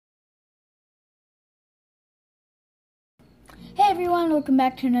Hey everyone, welcome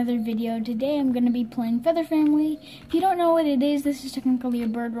back to another video. Today I'm going to be playing Feather Family. If you don't know what it is, this is technically a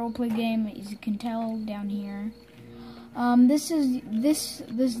bird roleplay game, as you can tell down here. These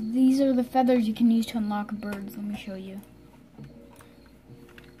are the feathers you can use to unlock birds. Let me show you.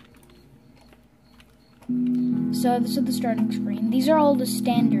 So this is the starting screen. These are all the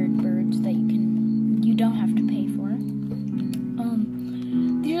standard birds that you don't have to pay for.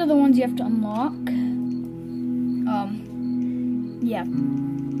 These are the ones you have to unlock. Yeah.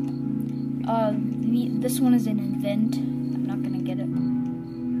 This one is an event. I'm not gonna get it.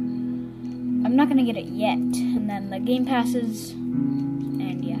 I'm not gonna get it yet. And then the game passes,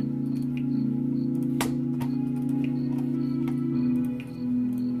 and yeah.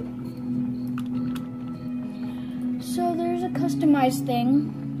 So there's a customized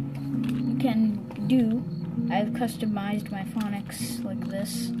thing you can do. I've customized my phonics like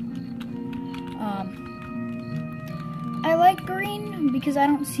this. I like green because I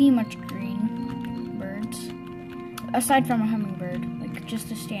don't see much green birds. Aside from a hummingbird, like just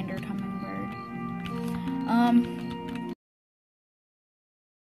a standard hummingbird.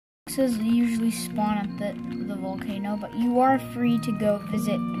 Foxes usually spawn at the volcano, but you are free to go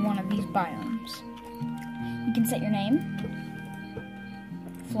visit one of these biomes. You can set your name,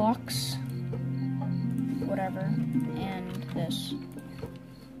 Phlox, whatever, and this.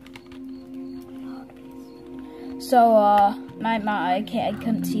 So, I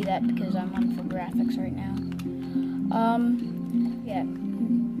couldn't see that because I'm on for graphics right now. Yeah.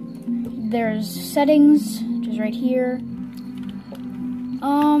 There's settings, which is right here.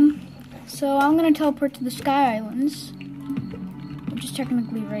 So I'm gonna teleport to the Sky Islands, which is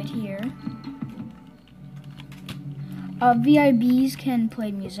technically right here. VIBs can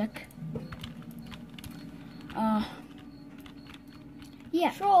play music.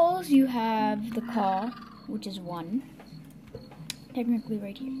 Yeah. Trolls, you have the call, which is 1, technically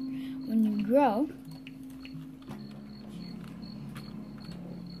right here. When you grow,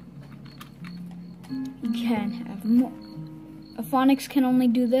 you can have more. Phonics can only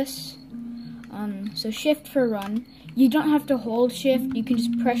do this. So shift for run. You don't have to hold shift. You can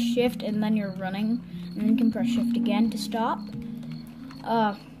just press shift and then you're running, and then you can press shift again to stop.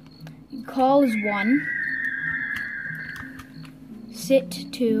 Call is 1.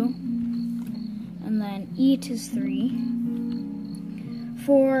 Sit 2. And then eat is 3,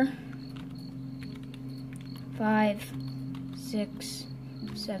 4, 5, 6,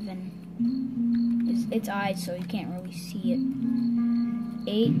 7. It's eyes, so you can't really see it.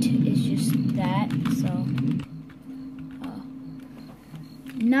 8 is just that. So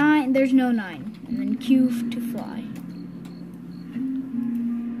 9. There's no 9. And then Q to fly.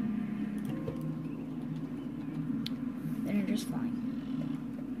 Then you're just flying.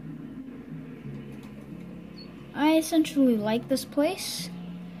 I essentially like this place.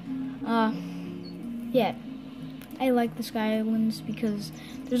 Yeah, I like the Sky Islands because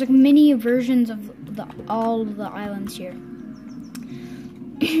there's like mini versions of all of the islands here,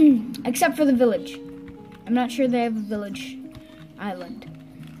 except for the village. I'm not sure they have a village island.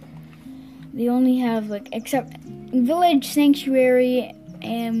 They only have except village sanctuary,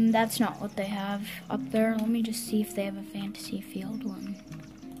 and that's not what they have up there. Let me just see if they have a fantasy field one.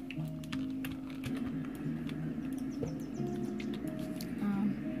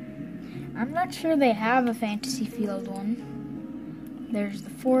 I'm not sure they have a fantasy field one. There's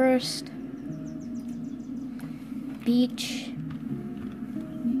the forest, beach,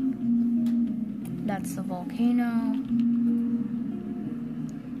 that's the volcano,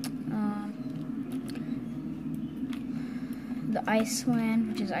 the Iceland,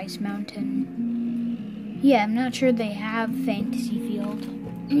 which is Ice Mountain. Yeah, I'm not sure they have fantasy field.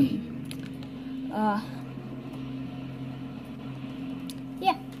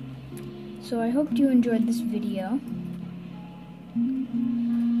 Yeah. So I hope you enjoyed this video.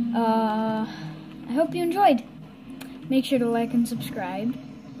 I hope you enjoyed. Make sure to like and subscribe.